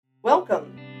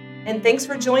Welcome, and thanks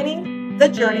for joining The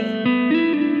Journey.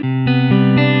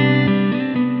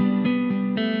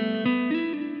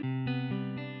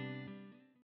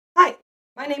 Hi,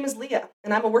 my name is Leah,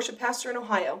 and I'm a worship pastor in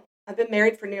Ohio. I've been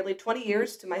married for nearly 20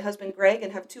 years to my husband Greg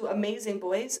and have two amazing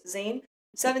boys, Zane,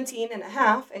 17 and a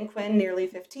half, and Quinn, nearly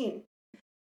 15.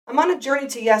 I'm on a journey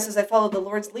to yes as I follow the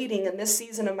Lord's leading in this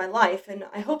season of my life, and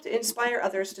I hope to inspire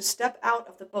others to step out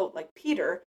of the boat like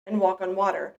Peter and walk on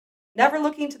water, never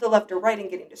looking to the left or right and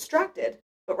getting distracted,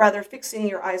 but rather fixing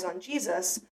your eyes on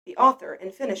Jesus, the author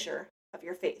and finisher of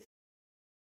your faith.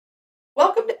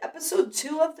 Welcome to episode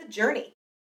 2 of The Journey.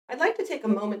 I'd like to take a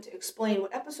moment to explain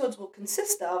what episodes will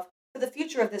consist of for the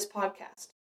future of this podcast.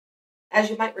 As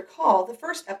you might recall, the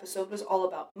first episode was all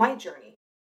about my journey.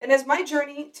 And as my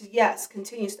journey to yes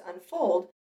continues to unfold,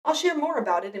 I'll share more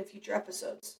about it in future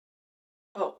episodes.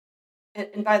 Oh,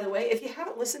 and by the way, if you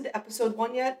haven't listened to episode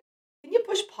 1 yet, can you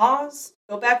push pause,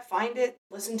 go back, find it,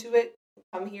 listen to it,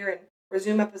 come here and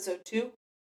resume episode 2?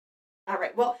 All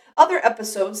right, well, other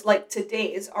episodes like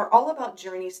today's are all about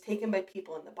journeys taken by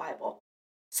people in the Bible.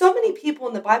 So many people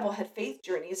in the Bible had faith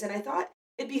journeys, and I thought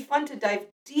it'd be fun to dive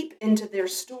deep into their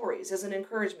stories as an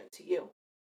encouragement to you.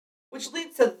 Which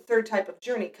leads to the third type of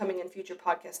journey coming in future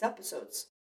podcast episodes,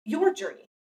 your journey.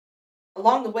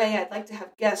 Along the way, I'd like to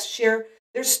have guests share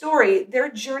their story, their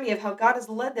journey of how God has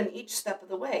led them each step of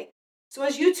the way. So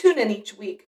as you tune in each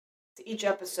week to each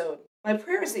episode, my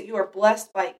prayer is that you are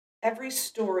blessed by every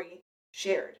story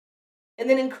shared, and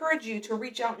then encourage you to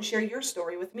reach out and share your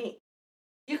story with me.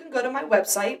 You can go to my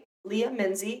website,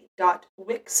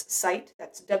 leahminzie.wixsite,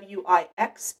 that's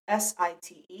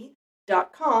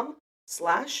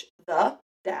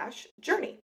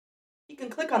wixsite.com/the-journey. You can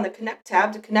click on the Connect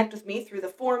tab to connect with me through the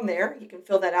form there. You can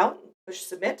fill that out and push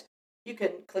submit. You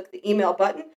can click the email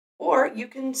button, or you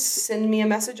can send me a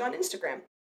message on Instagram.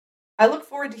 I look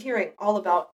forward to hearing all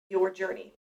about your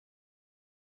journey.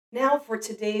 Now for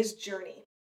today's journey.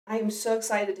 I am so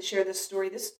excited to share this story.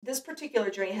 This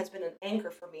particular journey has been an anchor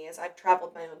for me as I've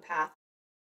traveled my own path.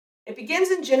 It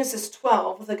begins in Genesis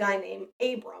 12 with a guy named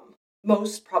Abram.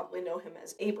 Most probably know him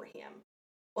as Abraham.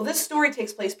 Well, this story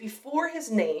takes place before his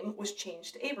name was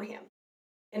changed to Abraham.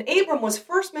 And Abram was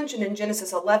first mentioned in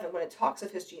Genesis 11 when it talks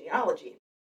of his genealogy.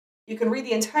 You can read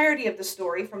the entirety of the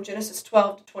story from Genesis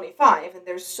 12 to 25, and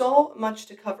there's so much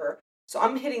to cover, so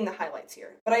I'm hitting the highlights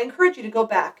here. But I encourage you to go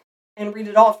back and read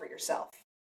it all for yourself.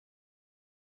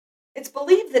 It's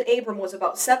believed that Abram was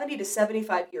about 70 to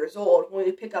 75 years old when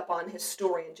we pick up on his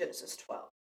story in Genesis 12.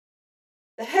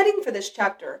 The heading for this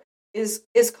chapter is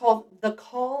called The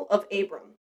Call of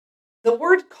Abram. The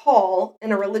word call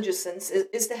in a religious sense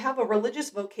is to have a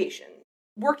religious vocation,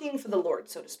 working for the Lord,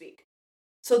 so to speak.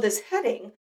 So this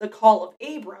heading, The Call of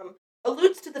Abram,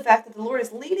 alludes to the fact that the Lord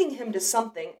is leading him to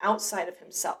something outside of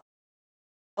himself.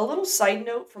 A little side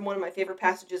note from one of my favorite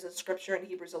passages in Scripture in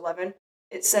Hebrews 11,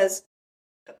 it says,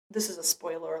 this is a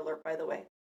spoiler alert, by the way.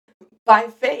 By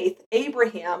faith,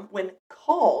 Abraham, when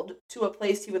called to a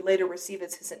place he would later receive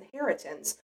as his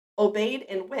inheritance, obeyed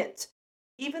and went,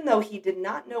 even though he did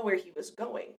not know where he was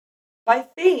going. By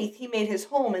faith, he made his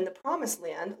home in the promised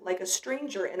land like a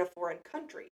stranger in a foreign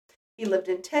country. He lived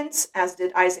in tents, as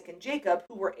did Isaac and Jacob,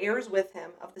 who were heirs with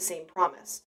him of the same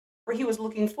promise. For he was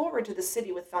looking forward to the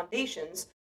city with foundations,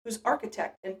 whose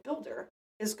architect and builder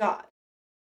is God.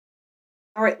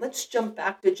 All right, let's jump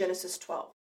back to Genesis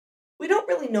 12. We don't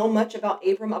really know much about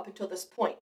Abram up until this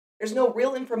point. There's no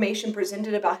real information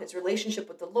presented about his relationship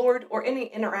with the Lord or any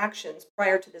interactions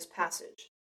prior to this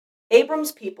passage.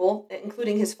 Abram's people,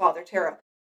 including his father Terah,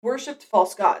 worshipped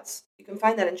false gods. You can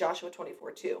find that in Joshua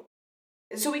 24 too.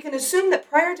 And so we can assume that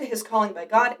prior to his calling by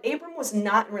God, Abram was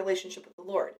not in relationship with the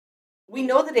Lord. We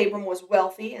know that Abram was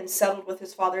wealthy and settled with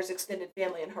his father's extended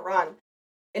family in Haran,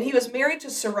 and he was married to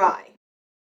Sarai,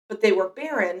 but they were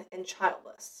barren and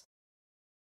childless.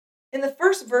 In the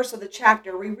first verse of the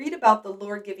chapter, we read about the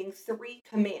Lord giving 3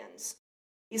 commands.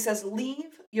 He says,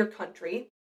 leave your country,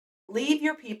 leave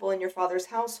your people and your father's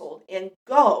household, and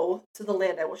go to the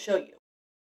land I will show you.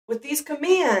 With these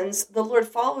commands, the Lord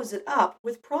follows it up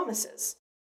with promises.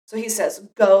 So he says,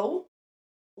 go,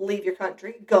 leave your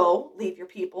country, go, leave your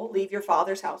people, leave your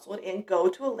father's household, and go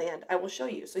to a land I will show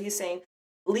you. So he's saying,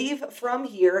 leave from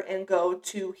here and go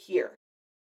to here.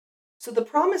 So the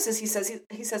promises, he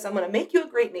says, I'm going to make you a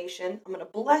great nation. I'm going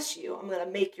to bless you. I'm going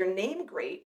to make your name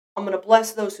great. I'm going to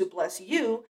bless those who bless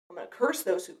you. I'm going to curse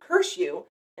those who curse you.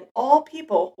 And all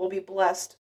people will be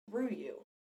blessed through you.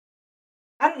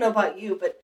 I don't know about you,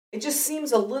 but it just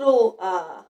seems a little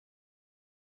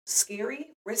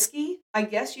scary, risky, I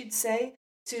guess you'd say,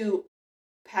 to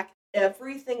pack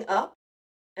everything up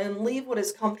and leave what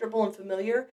is comfortable and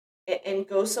familiar and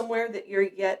go somewhere that you're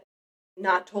yet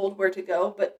not told where to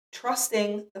go, but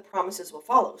trusting the promises will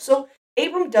follow. So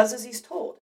Abram does as he's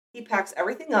told. He packs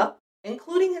everything up,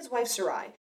 including his wife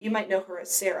Sarai. You might know her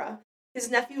as Sarah, his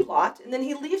nephew Lot, and then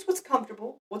he leaves what's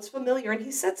comfortable, what's familiar, and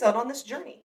he sets out on this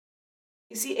journey.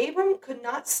 You see, Abram could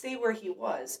not stay where he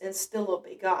was and still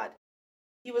obey God.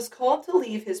 He was called to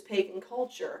leave his pagan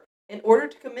culture in order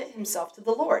to commit himself to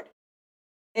the Lord.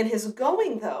 In his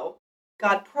going, though,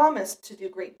 God promised to do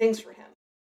great things for him.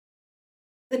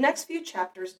 The next few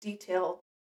chapters detail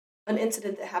an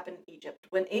incident that happened in Egypt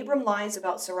when Abram lies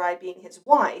about Sarai being his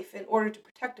wife in order to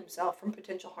protect himself from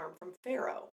potential harm from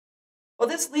Pharaoh. Well,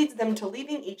 this leads them to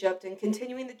leaving Egypt and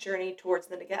continuing the journey towards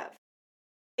the Negev.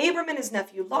 Abram and his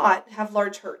nephew Lot have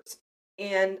large herds,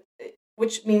 and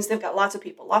which means they've got lots of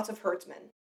people, lots of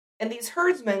herdsmen. And these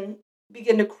herdsmen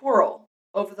begin to quarrel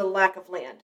over the lack of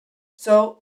land.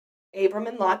 So Abram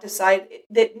and Lot decide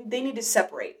that they need to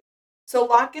separate. So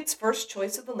Lot gets first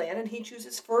choice of the land, and he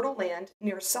chooses fertile land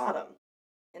near Sodom.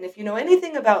 And if you know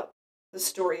anything about the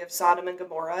story of Sodom and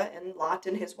Gomorrah and Lot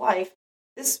and his wife,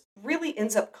 this really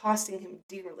ends up costing him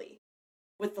dearly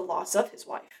with the loss of his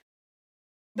wife.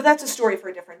 But that's a story for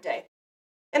a different day.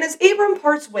 And as Abram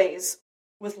parts ways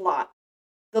with Lot,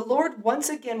 the Lord once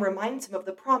again reminds him of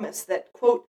the promise that,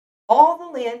 quote, all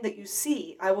the land that you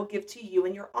see I will give to you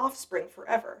and your offspring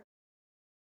forever.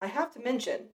 I have to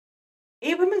mention,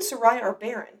 Abram and Sarai are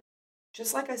barren,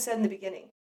 just like I said in the beginning.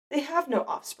 They have no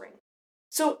offspring.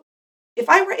 So if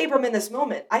I were Abram in this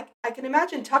moment, I can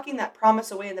imagine tucking that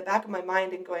promise away in the back of my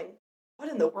mind and going, what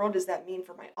in the world does that mean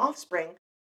for my offspring?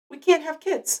 We can't have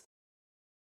kids.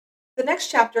 The next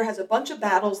chapter has a bunch of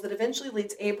battles that eventually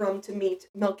leads Abram to meet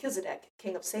Melchizedek,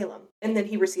 king of Salem, and then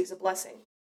he receives a blessing.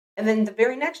 And then the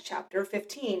very next chapter,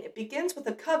 15, it begins with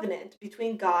a covenant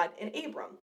between God and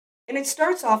Abram. And it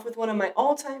starts off with one of my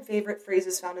all-time favorite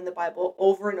phrases found in the Bible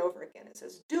over and over again. It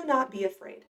says, do not be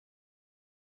afraid.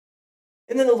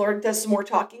 And then the Lord does some more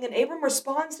talking, and Abram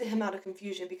responds to him out of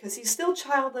confusion because he's still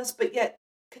childless, but yet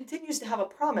continues to have a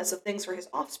promise of things for his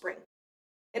offspring.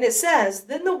 And it says,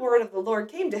 then the word of the Lord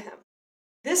came to him.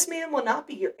 This man will not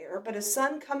be your heir, but a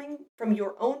son coming from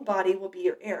your own body will be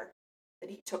your heir. Then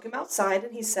he took him outside,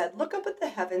 and he said, look up at the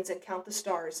heavens and count the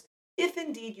stars, if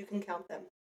indeed you can count them.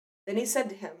 Then he said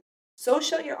to him, so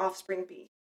shall your offspring be.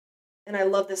 And I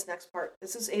love this next part.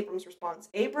 This is Abram's response.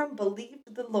 Abram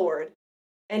believed the Lord,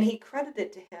 and he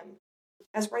credited to him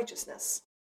as righteousness.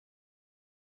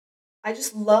 I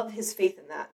just love his faith in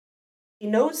that. He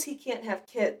knows he can't have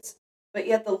kids, but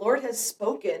yet the Lord has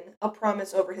spoken a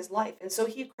promise over his life. And so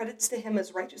he credits to him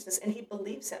as righteousness, and he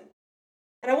believes him.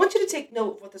 And I want you to take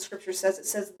note of what the scripture says. It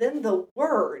says, then the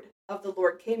word of the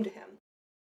Lord came to him.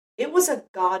 It was a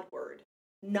God word,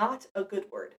 not a good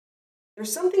word.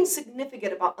 There's something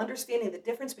significant about understanding the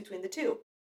difference between the two.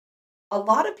 A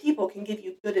lot of people can give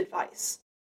you good advice,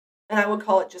 and I would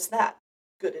call it just that,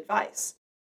 good advice.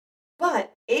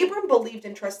 But Abram believed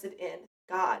and trusted in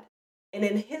God and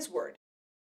in his word.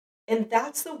 And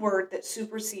that's the word that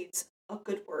supersedes a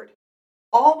good word.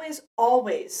 Always,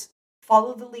 always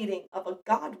follow the leading of a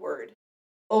God word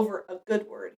over a good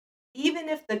word, even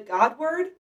if the God word,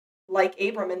 like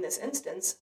Abram in this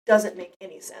instance, doesn't make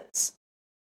any sense.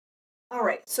 All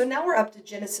right, so now we're up to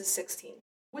Genesis 16,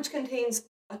 which contains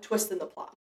a twist in the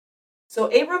plot. So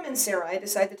Abram and Sarai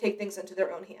decide to take things into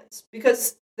their own hands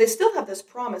because they still have this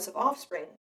promise of offspring,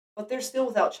 but they're still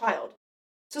without child.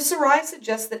 So Sarai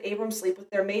suggests that Abram sleep with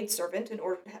their maidservant in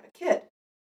order to have a kid.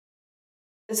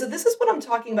 And so this is what I'm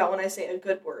talking about when I say a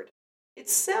good word. It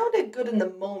sounded good in the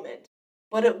moment,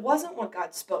 but it wasn't what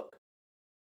God spoke.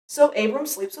 So Abram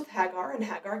sleeps with Hagar, and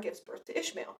Hagar gives birth to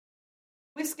Ishmael.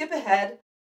 We skip ahead,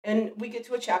 and we get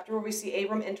to a chapter where we see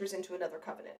Abram enters into another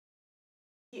covenant.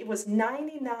 He was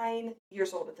 99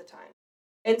 years old at the time,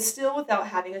 and still without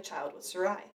having a child with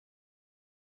Sarai.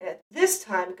 And at this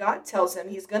time, God tells him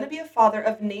he's going to be a father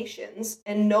of nations,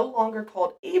 and no longer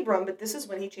called Abram, but this is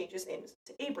when he changes his name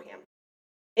to Abraham.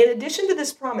 In addition to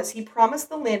this promise, he promised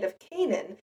the land of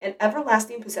Canaan and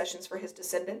everlasting possessions for his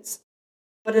descendants.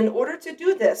 But in order to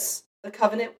do this, the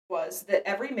covenant was that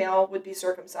every male would be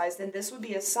circumcised, and this would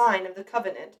be a sign of the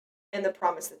covenant and the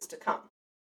promise that's to come.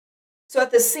 So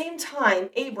at the same time,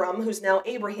 Abram, who's now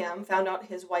Abraham, found out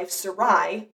his wife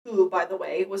Sarai, who, by the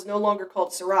way, was no longer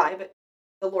called Sarai, but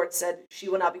the Lord said she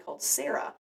will now be called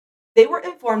Sarah. They were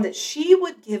informed that she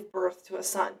would give birth to a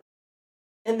son.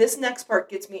 And this next part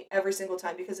gets me every single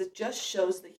time because it just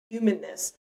shows the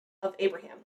humanness of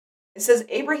Abraham. It says,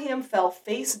 Abraham fell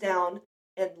face down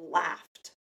and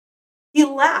laughed. He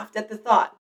laughed at the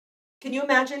thought. Can you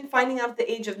imagine finding out at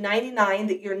the age of 99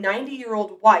 that your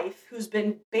 90-year-old wife, who's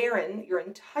been barren your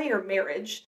entire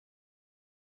marriage,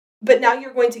 but now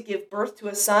you're going to give birth to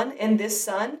a son, and this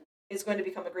son is going to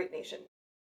become a great nation?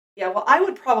 Yeah, well, I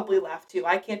would probably laugh too.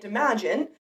 I can't imagine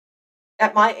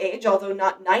at my age, although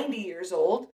not 90 years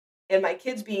old, and my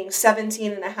kids being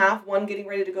 17 and a half, one getting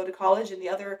ready to go to college and the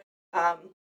other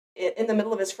in the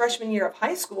middle of his freshman year of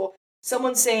high school,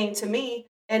 someone saying to me,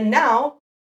 and now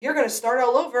you're going to start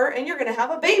all over and you're going to have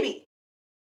a baby.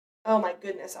 Oh my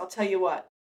goodness, I'll tell you what.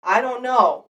 I don't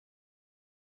know.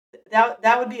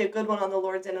 That would be a good one on the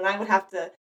Lord's end, and I would have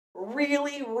to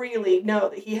really, really know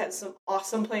that he has some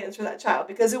awesome plans for that child,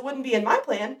 because it wouldn't be in my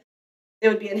plan, it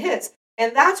would be in his.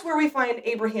 And that's where we find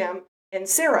Abraham and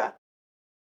Sarah.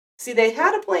 See, they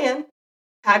had a plan.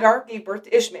 Hagar gave birth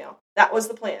to Ishmael. That was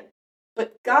the plan.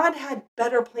 But God had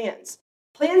better plans.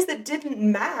 Plans that didn't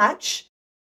match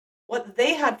what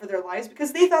they had for their lives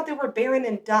because they thought they were barren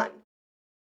and done.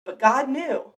 But God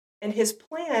knew, and his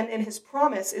plan and his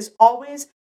promise is always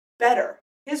better.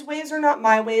 His ways are not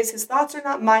my ways. His thoughts are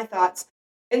not my thoughts.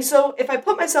 And so if I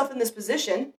put myself in this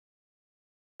position,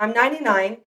 I'm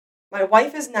 99, my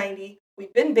wife is 90,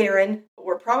 we've been barren, but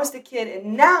we're promised a kid,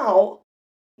 and now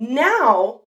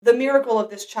the miracle of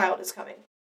this child is coming.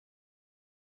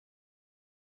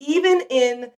 Even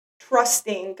in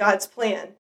trusting God's plan,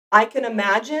 I can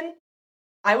imagine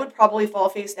I would probably fall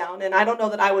face down, and I don't know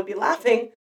that I would be laughing,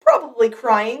 probably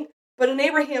crying, but in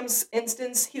Abraham's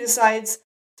instance, he decides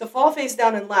to fall face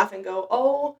down and laugh and go,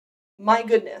 oh my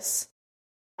goodness,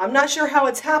 I'm not sure how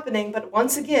it's happening, but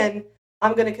once again,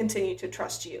 I'm going to continue to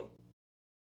trust you.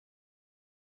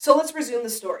 So let's resume the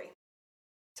story.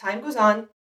 Time goes on,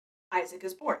 Isaac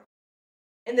is born.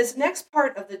 And this next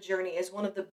part of the journey is one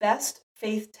of the best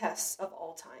faith tests of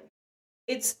all time.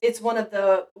 It's one of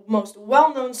the most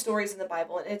well-known stories in the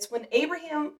Bible, and it's when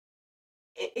Abraham,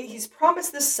 he's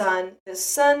promised this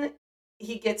son,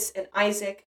 he gets an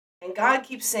Isaac, and God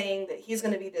keeps saying that he's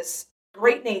going to be this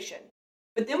great nation.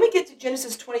 But then we get to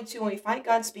Genesis 22, and we find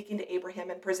God speaking to Abraham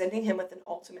and presenting him with an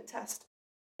ultimate test.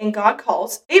 And God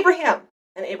calls Abraham,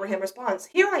 and Abraham responds,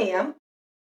 here I am.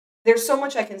 There's so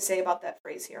much I can say about that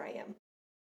phrase, here I am.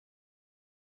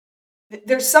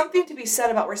 There's something to be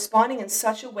said about responding in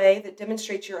such a way that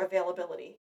demonstrates your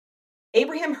availability.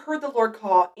 Abraham heard the Lord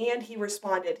call, and he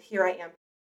responded, here I am.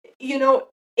 You know,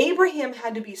 Abraham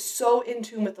had to be so in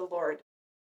tune with the Lord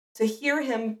to hear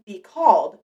him be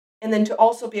called, and then to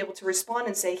also be able to respond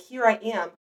and say, here I am,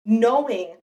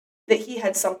 knowing that he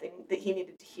had something that he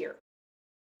needed to hear.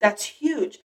 That's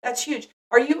huge. That's huge.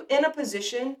 Are you in a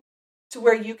position to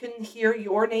where you can hear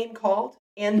your name called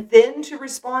and then to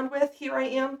respond with, here I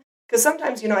am? Because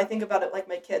sometimes, I think about it like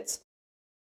my kids.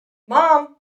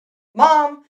 Mom,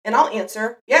 and I'll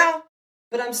answer, yeah,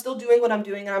 but I'm still doing what I'm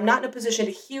doing, and I'm not in a position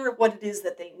to hear what it is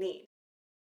that they need.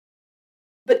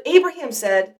 But Abraham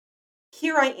said,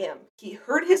 here I am. He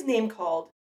heard his name called,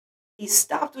 he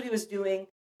stopped what he was doing,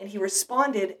 and he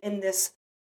responded in this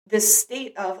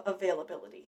state of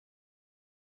availability.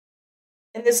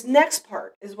 And this next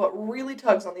part is what really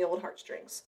tugs on the old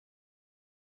heartstrings.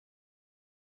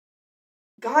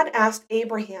 God asked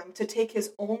Abraham to take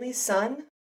his only son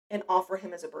and offer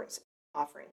him as a burnt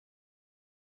offering.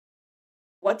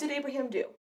 What did Abraham do?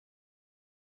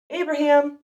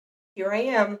 Abraham, here I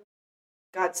am.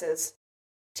 God says,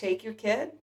 take your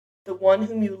kid, the one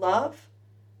whom you love,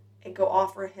 and go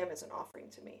offer him as an offering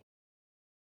to me.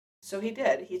 So he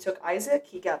did. He took Isaac,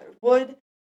 he gathered wood,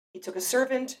 he took a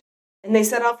servant, and they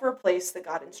set out for a place that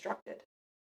God instructed.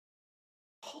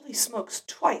 Holy smokes,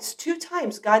 two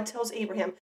times God tells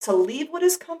Abraham to leave what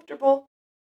is comfortable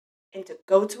and to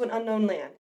go to an unknown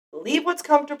land. Leave what's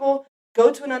comfortable,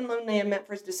 go to an unknown land meant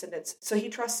for his descendants. So he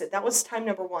trusted. That was time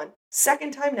number one.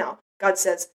 Second time now, God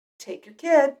says, take your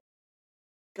kid,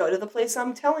 go to the place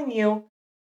I'm telling you,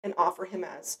 and offer him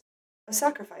as a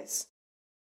sacrifice.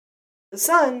 The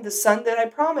son that I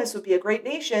promised would be a great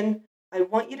nation, I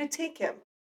want you to take him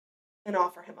and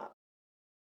offer him up.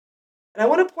 And I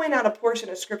want to point out a portion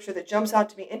of scripture that jumps out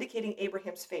to me indicating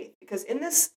Abraham's faith, because in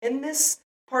this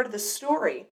part of the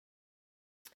story,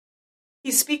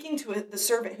 he's speaking to the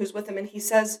servant who's with him, and he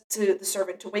says to the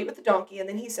servant to wait with the donkey, and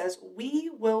then he says, we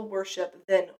will worship,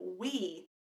 then we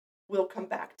will come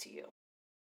back to you.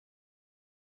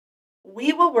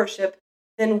 We will worship,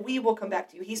 then we will come back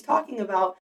to you. He's talking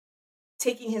about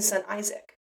taking his son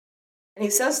Isaac. And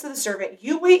he says to the servant,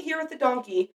 you wait here with the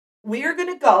donkey, we're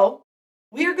going to go,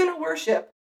 we're going to worship,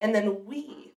 and then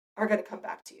we are going to come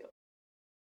back to you.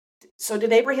 So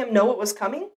did Abraham know what was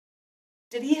coming?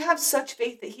 Did he have such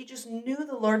faith that he just knew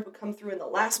the Lord would come through in the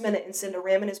last minute and send a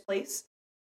ram in his place?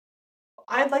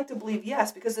 I'd like to believe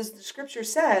yes, because as the scripture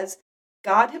says,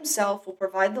 God himself will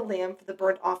provide the lamb for the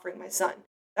burnt offering, my son.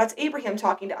 That's Abraham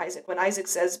talking to Isaac when Isaac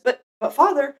says, but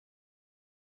Father,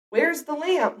 where's the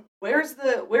lamb? Where's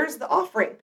the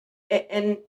offering?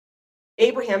 And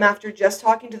Abraham, after just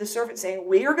talking to the servant saying,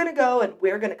 we're going to go and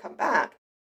we're going to come back,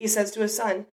 he says to his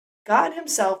son, God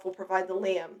himself will provide the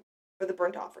lamb for the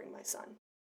burnt offering, my son.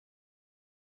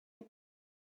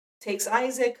 Takes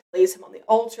Isaac, lays him on the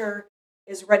altar,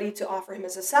 is ready to offer him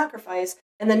as a sacrifice.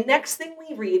 And the next thing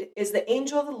we read is the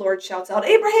angel of the Lord shouts out,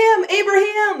 Abraham,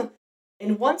 Abraham!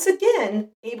 And once again,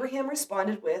 Abraham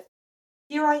responded with,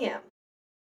 here I am.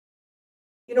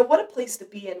 You know, what a place to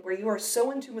be in, where you are so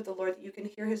in tune with the Lord that you can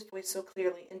hear his voice so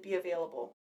clearly and be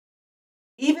available.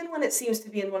 Even when it seems to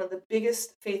be in one of the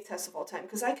biggest faith tests of all time.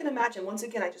 Because I can imagine, once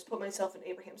again, I just put myself in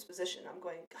Abraham's position. I'm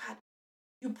going, God,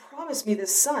 you promised me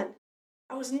this son.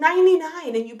 I was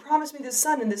 99 and you promised me this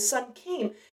son, and this son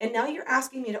came. And now you're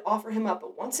asking me to offer him up.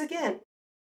 But once again,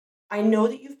 I know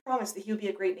that you've promised that he would be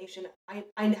a great nation. I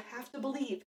have to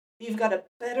believe that you've got a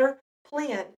better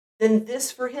plan than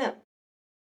this for him.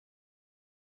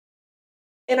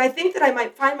 And I think that I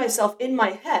might find myself in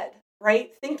my head,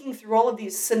 right, thinking through all of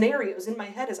these scenarios in my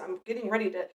head as I'm getting ready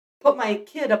to put my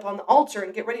kid up on the altar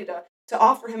and get ready to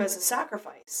offer him as a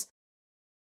sacrifice.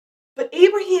 But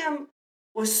Abraham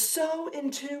was so in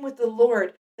tune with the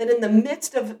Lord that in the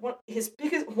midst of one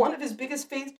of his biggest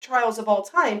faith trials of all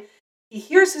time, he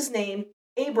hears his name,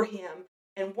 Abraham,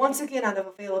 and once again, out of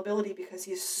availability, because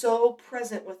he is so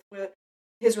present with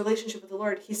his relationship with the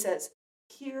Lord, he says,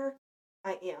 here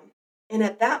I am. And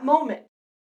at that moment,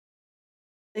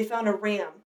 they found a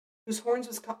ram whose horns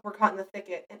were caught in the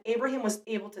thicket, and Abraham was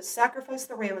able to sacrifice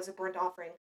the ram as a burnt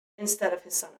offering instead of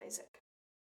his son Isaac.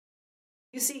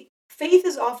 You see, faith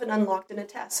is often unlocked in a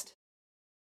test.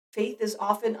 Faith is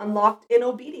often unlocked in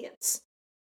obedience.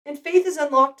 And faith is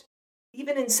unlocked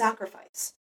even in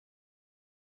sacrifice.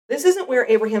 This isn't where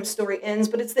Abraham's story ends,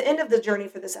 but it's the end of the journey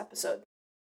for this episode.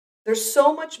 There's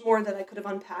so much more that I could have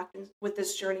unpacked with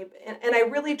this journey, and I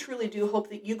really, truly do hope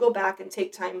that you go back and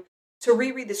take time to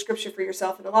reread the scripture for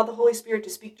yourself and allow the Holy Spirit to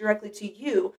speak directly to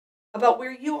you about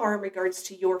where you are in regards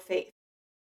to your faith.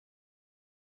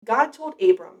 God told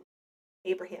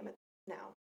Abraham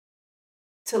now,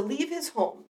 to leave his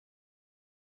home,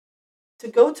 to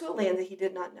go to a land that he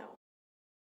did not know.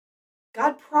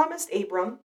 God promised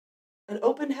Abram an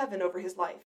open heaven over his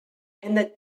life,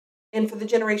 and for the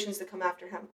generations to come after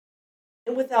him.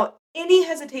 And without any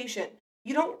hesitation,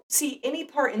 you don't see any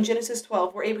part in Genesis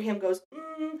 12 where Abraham goes,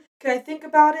 can I think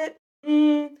about it?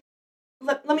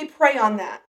 Let me pray on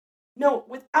that. No,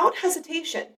 without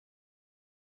hesitation,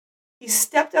 he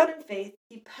stepped out in faith,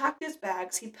 he packed his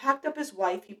bags, he packed up his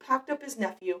wife, he packed up his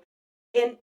nephew,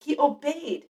 and he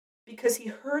obeyed because he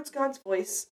heard God's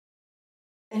voice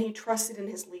and he trusted in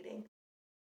his leading.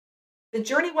 The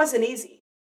journey wasn't easy.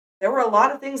 There were a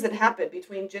lot of things that happened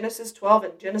between Genesis 12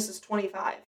 and Genesis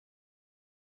 25.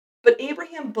 But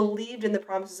Abraham believed in the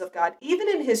promises of God, even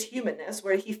in his humanness,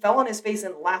 where he fell on his face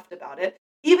and laughed about it,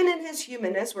 even in his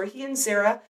humanness, where he and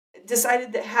Sarah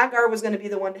decided that Hagar was going to be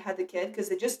the one to have the kid because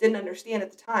they just didn't understand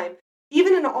at the time.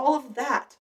 Even in all of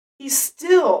that, he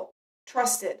still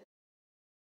trusted.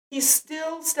 He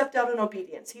still stepped out in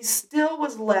obedience. He still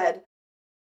was led,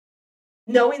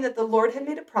 knowing that the Lord had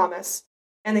made a promise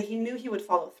and that he knew he would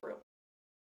follow through.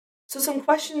 So some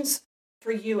questions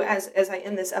for you as I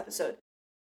end this episode.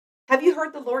 Have you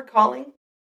heard the Lord calling?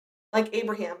 Like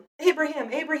Abraham.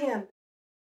 Abraham, Abraham.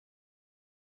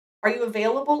 Are you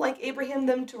available like Abraham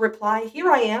then to reply,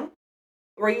 here I am?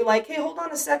 Or are you like, hey, hold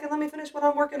on a second, let me finish what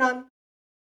I'm working on?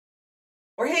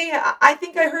 Or hey, I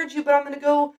think I heard you, but I'm going to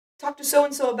go talk to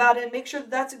so-and-so about it and make sure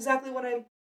that that's exactly what I'm...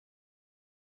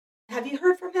 Have you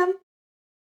heard from him?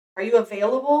 Are you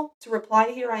available to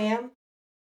reply, here I am?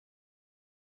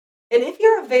 And if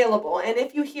you're available and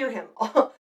if you hear him,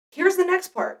 here's the next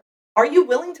part. Are you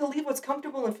willing to leave what's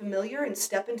comfortable and familiar and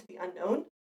step into the unknown,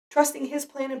 trusting his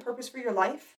plan and purpose for your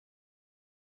life?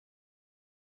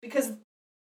 Because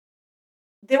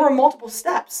there were multiple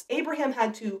steps. Abraham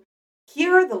had to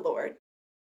hear the Lord.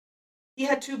 He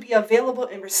had to be available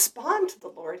and respond to the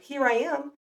Lord. Here I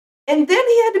am. And then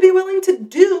he had to be willing to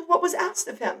do what was asked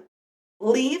of him.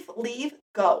 Leave,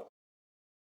 go.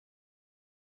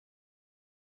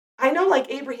 I know,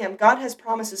 like Abraham, God has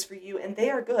promises for you, and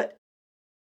they are good.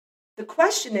 The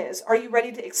question is, are you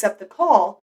ready to accept the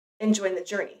call and join the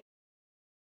journey?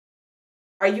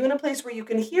 Are you in a place where you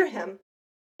can hear him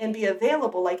and be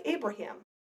available like Abraham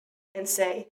and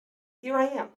say, here I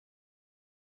am?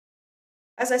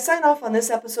 As I sign off on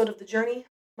this episode of The Journey,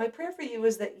 my prayer for you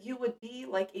is that you would be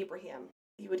like Abraham.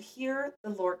 You would hear the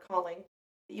Lord calling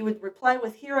that you would reply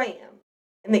with, "Here I am,"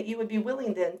 and that you would be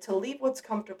willing then to leave what's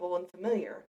comfortable and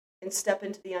familiar and step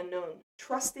into the unknown,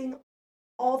 trusting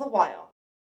all the while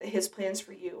that His plans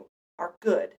for you are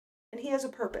good and He has a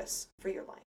purpose for your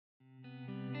life.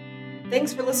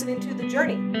 Thanks for listening to The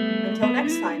Journey. Until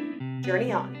next time,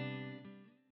 journey on.